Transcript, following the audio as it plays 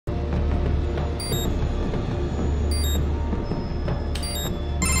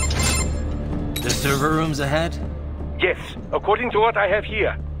server rooms ahead? Yes, according to what I have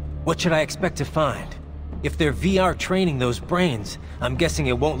here. What should I expect to find? If they're VR training those brains, I'm guessing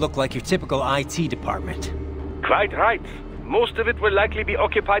it won't look like your typical IT department. Quite right. Most of it will likely be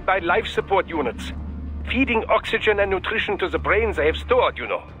occupied by life support units. Feeding oxygen and nutrition to the brains they have stored, you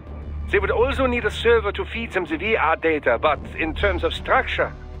know. They would also need a server to feed them the VR data, but in terms of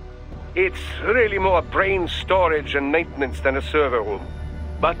structure, it's really more brain storage and maintenance than a server room.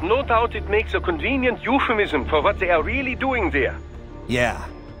 But no doubt it makes a convenient euphemism for what they are really doing there. Yeah,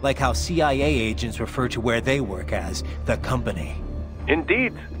 like how CIA agents refer to where they work as the company.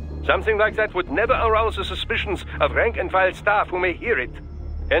 Indeed. Something like that would never arouse the suspicions of rank-and-file staff who may hear it.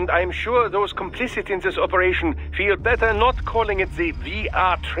 And I'm sure those complicit in this operation feel better not calling it the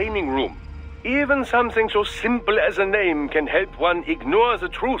VR training room. Even something so simple as a name can help one ignore the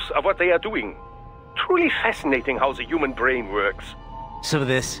truth of what they are doing. Truly fascinating how the human brain works. So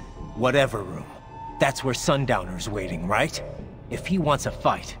this, whatever room, that's where Sundowner's waiting, right? If he wants a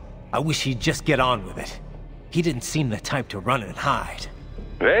fight, I wish he'd just get on with it. He didn't seem the type to run and hide.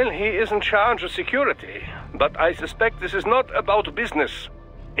 Well, he is in charge of security, but I suspect this is not about business.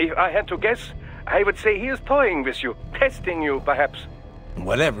 If I had to guess, I would say he is toying with you, testing you, perhaps.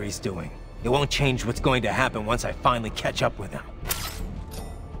 Whatever he's doing, it won't change what's going to happen once I finally catch up with him.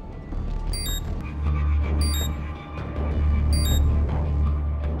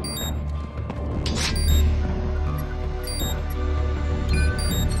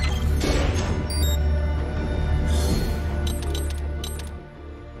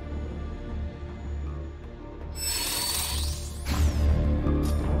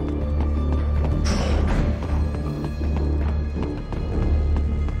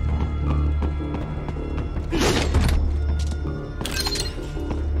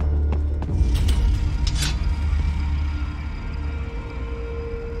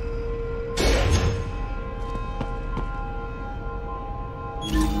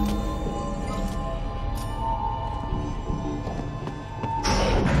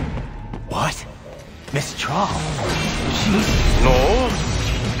 No,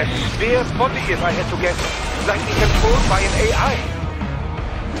 a spare body if I had to guess, likely controlled by an AI.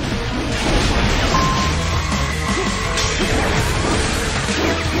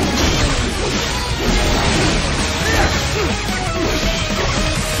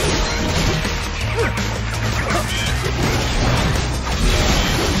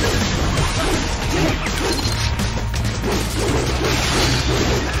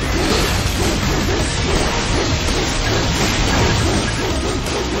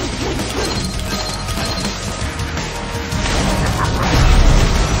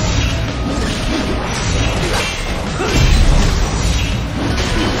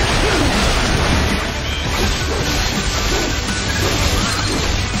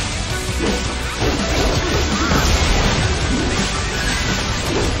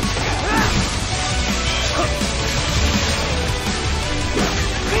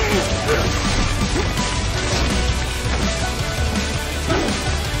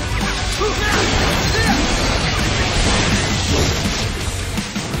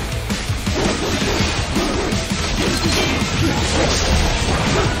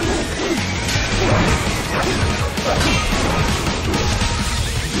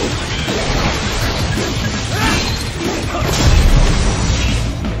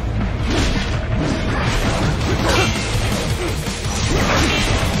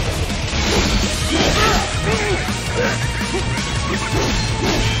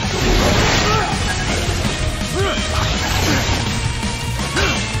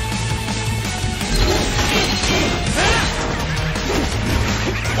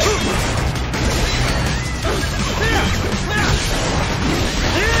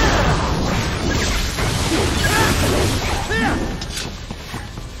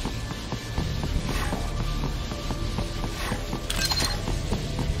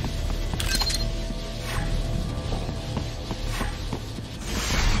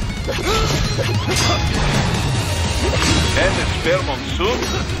 And it's fair monsoon?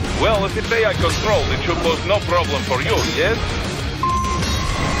 Well, if it's AI controlled, it should pose no problem for you, yes?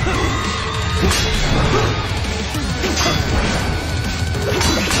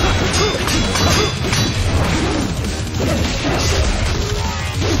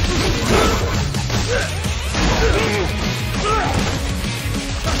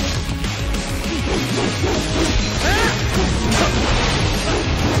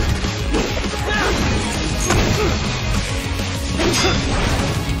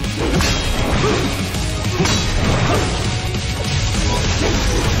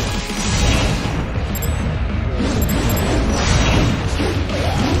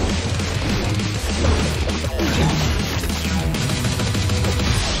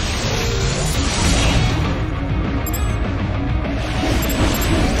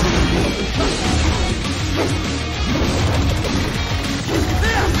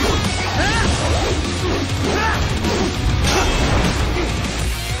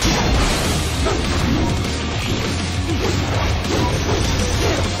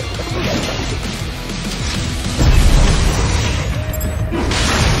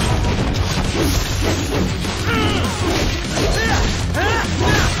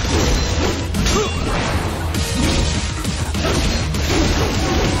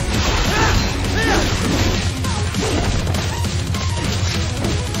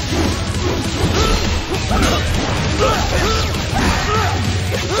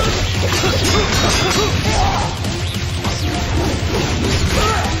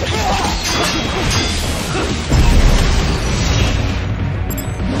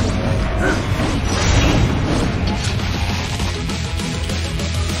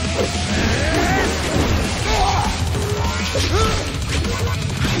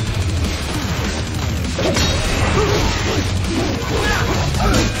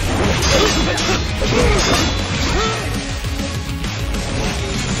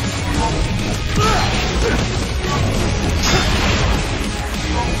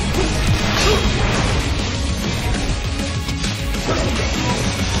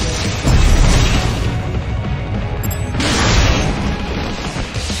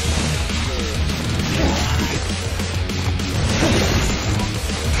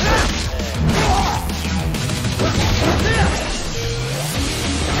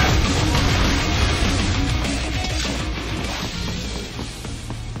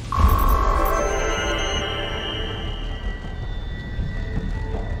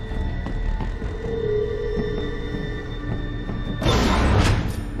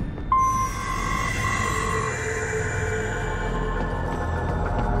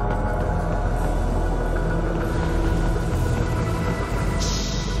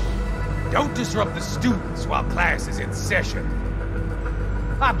 Don't disrupt the students while class is in session.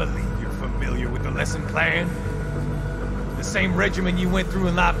 I believe you're familiar with the lesson plan. The same regimen you went through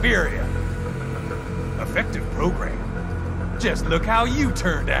in Liberia. Effective program. Just look how you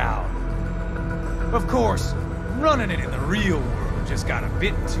turned out. Of course, running it in the real world just got a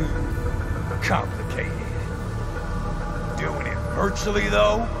bit too complicated. Doing it virtually,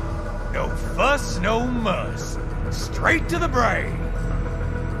 though, no fuss, no muss. Straight to the brain.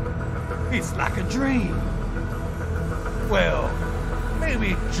 It's like a dream. Well,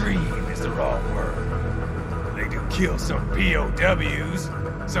 maybe dream is the wrong word. They do kill some POWs,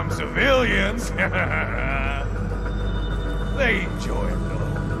 some civilians. They enjoy it,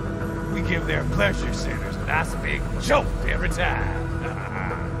 though. We give their pleasure centers a nice big jolt every time.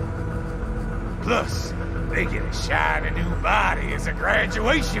 Plus, they get a shiny new body as a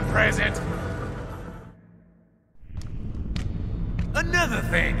graduation present. Another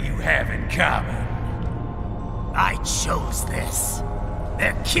thing you have in common. I chose this.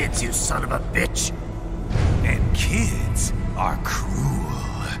 They're kids, you son of a bitch. And kids are cruel.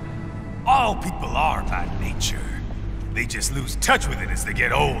 All people are by nature. They just lose touch with it as they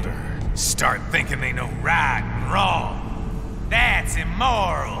get older. Start thinking they know right and wrong. That's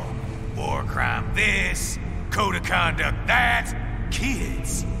immoral. War crime this, code of conduct that.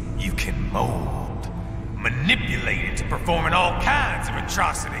 Kids, you can mold, manipulate into performing all kinds of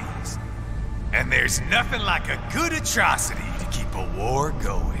atrocities. And there's nothing like a good atrocity to keep a war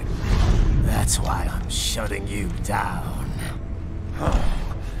going. That's why I'm shutting you down.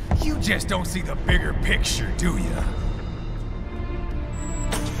 You just don't see the bigger picture, do you?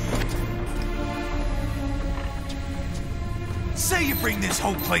 Say you bring this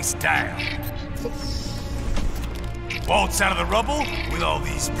whole place down. Waltz out of the rubble with all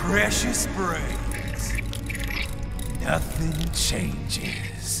these precious brains. Nothing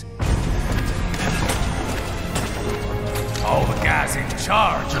changes. All the guys in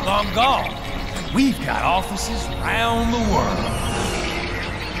charge are long gone. We've got offices around the world.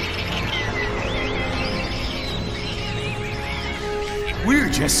 We're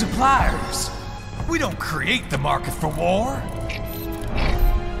just suppliers. We don't create the market for war.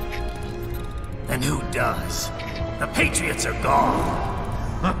 And who does? The Patriots are gone.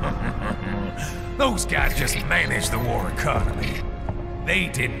 Those guys just manage the war economy. They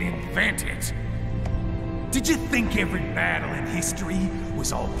didn't invent it. Did you think every battle in history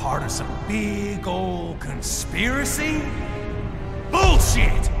was all part of some big old conspiracy?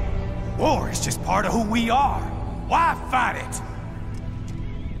 Bullshit! War is just part of who we are. Why fight it?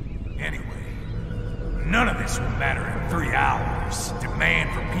 Anyway, none of this will matter in 3 hours. Demand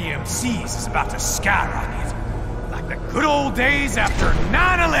for PMCs is about to skyrocket. Like the good old days after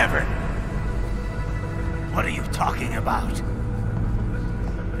 9/11. What are you talking about?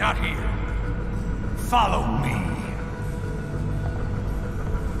 Not here. Follow me.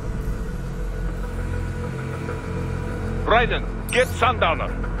 Raiden, get Sundowner.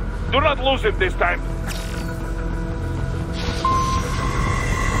 Do not lose him this time.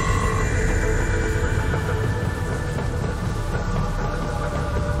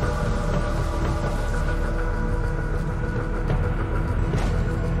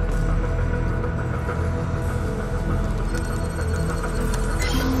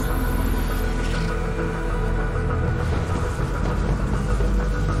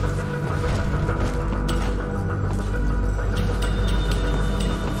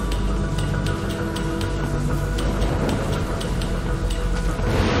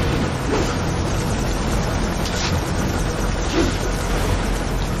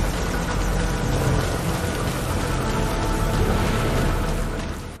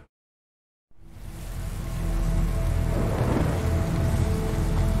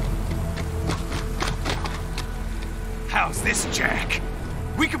 How's this, Jack?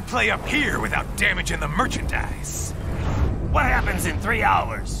 We can play up here without damaging the merchandise. What happens in 3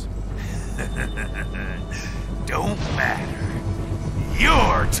 hours? Don't matter.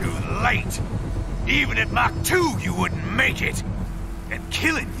 You're too late. Even at Mach 2, you wouldn't make it. And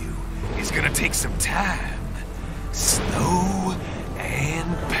killing you is gonna take some time. Slow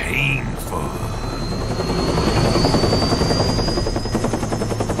and painful.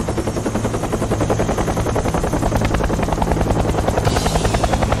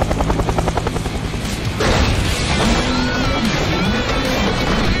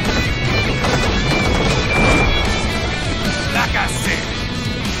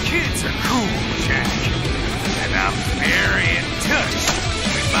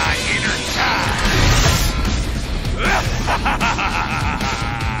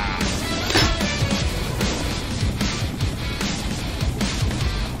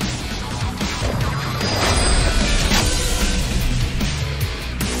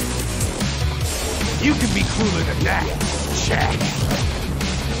 You can be cooler than that, Jack.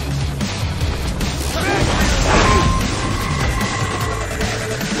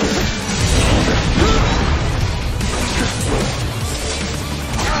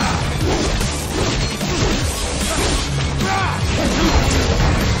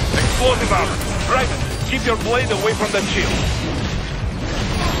 Explosive armor. Raven, keep your blade away from that shield.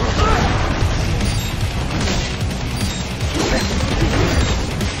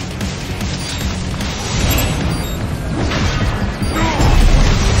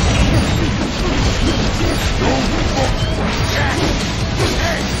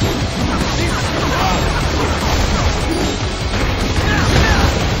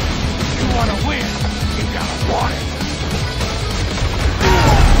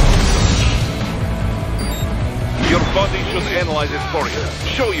 Analyze it for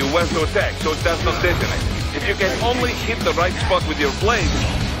you. Show you where to attack so it does not detonate. If you can only hit the right spot with your blade,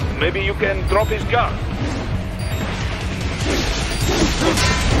 maybe you can drop his guard.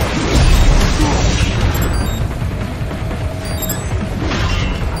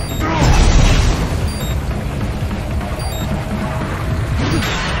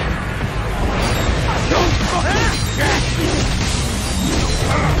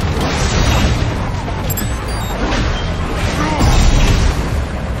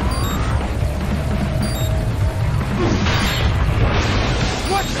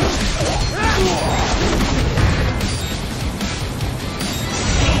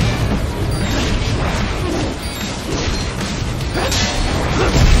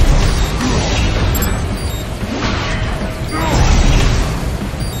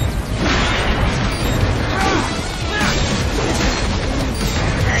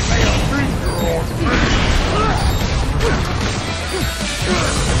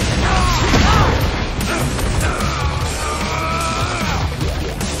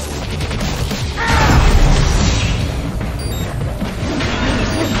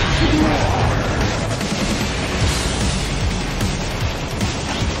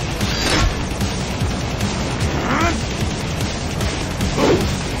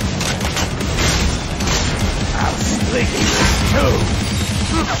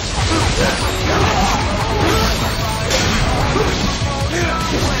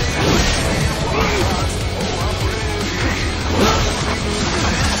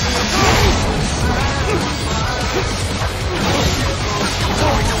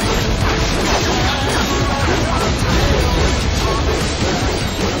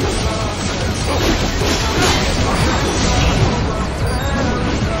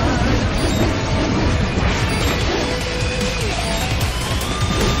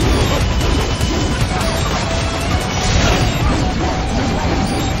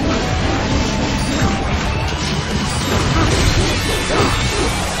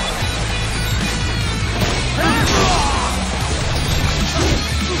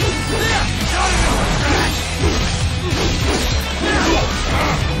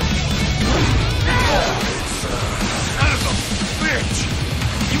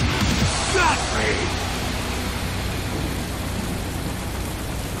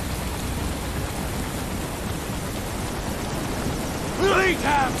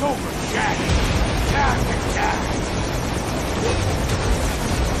 Time's over, Jack. Time to die.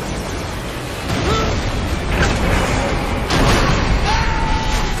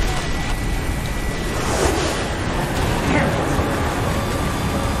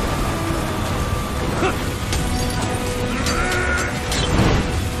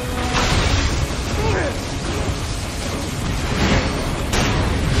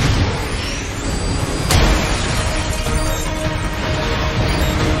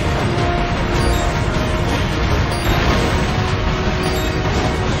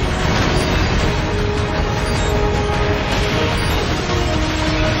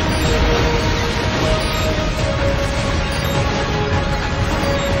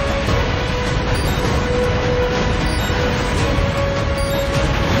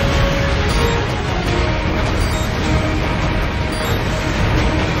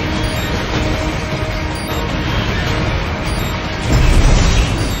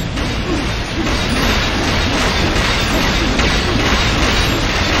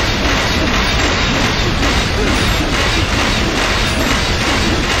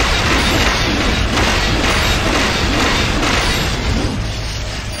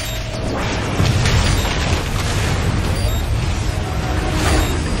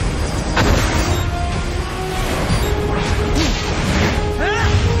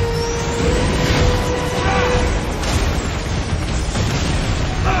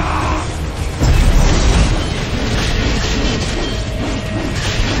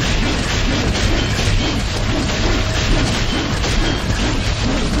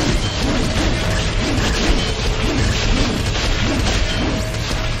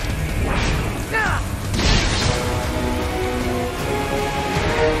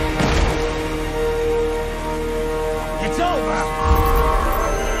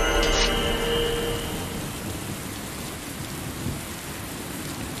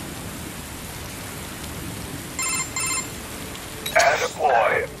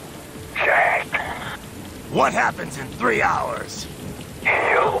 What happens in 3 hours?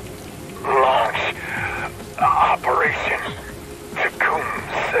 He'll launch Operation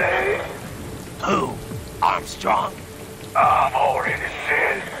Tecumseh. Who? Armstrong? I've already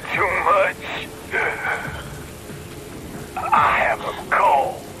said too much. I have a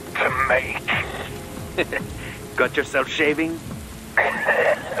call to make. Got yourself shaving?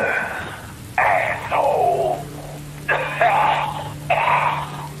 Asshole.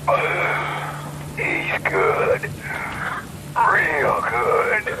 He's good. Real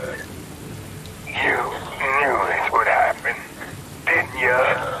good. You knew this would happen, didn't you?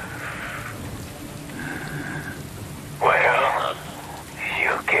 Well,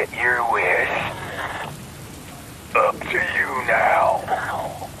 you get your wish. Up to you now.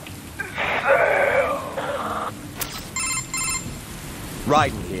 Sam.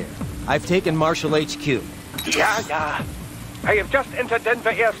 Raiden here. I've taken Marshall HQ. Yeah. I have just entered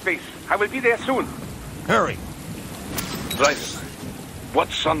Denver airspace. I will be there soon. Hurry. Raiden,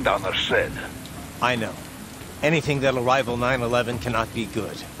 what Sundowner said. I know. Anything that'll rival 9/11 cannot be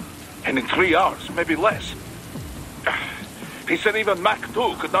good. And in 3 hours, maybe less. He said even Mach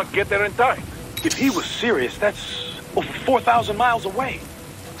 2 could not get there in time. If he was serious, that's over 4,000 miles away.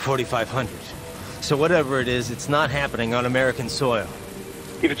 4,500. So whatever it is, it's not happening on American soil.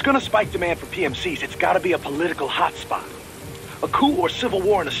 If it's gonna spike demand for PMCs, it's gotta be a political hotspot. A coup or civil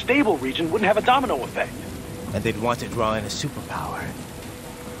war in a stable region wouldn't have a domino effect. And they'd want to draw in a superpower.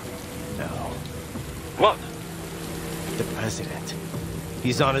 No. What? The president.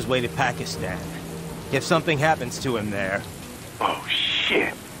 He's on his way to Pakistan. If something happens to him there... Oh,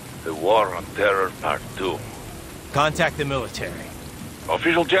 shit. The War on Terror Part 2. Contact the military.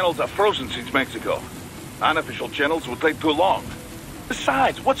 Official channels are frozen since Mexico. Unofficial channels will take too long.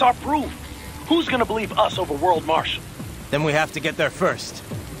 Besides, what's our proof? Who's gonna believe us over World Marshal? Then we have to get there first.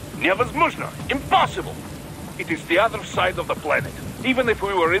 Невозможно. Impossible. It is the other side of the planet. Even if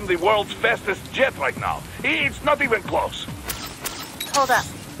we were in the world's fastest jet right now, it's not even close. Hold up.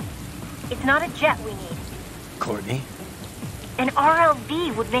 It's not a jet we need. Courtney? An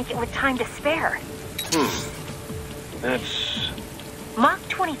RLV would make it with time to spare. That's... Mach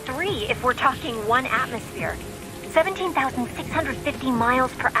 23 if we're talking 1 atmosphere. 17,650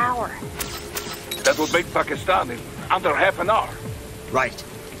 miles per hour. That would make Pakistan in under half an hour. Right.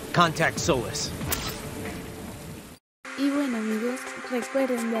 Contact Solus. Y bueno amigos,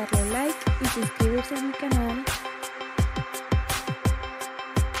 recuerden darle like y suscribirse a mi canal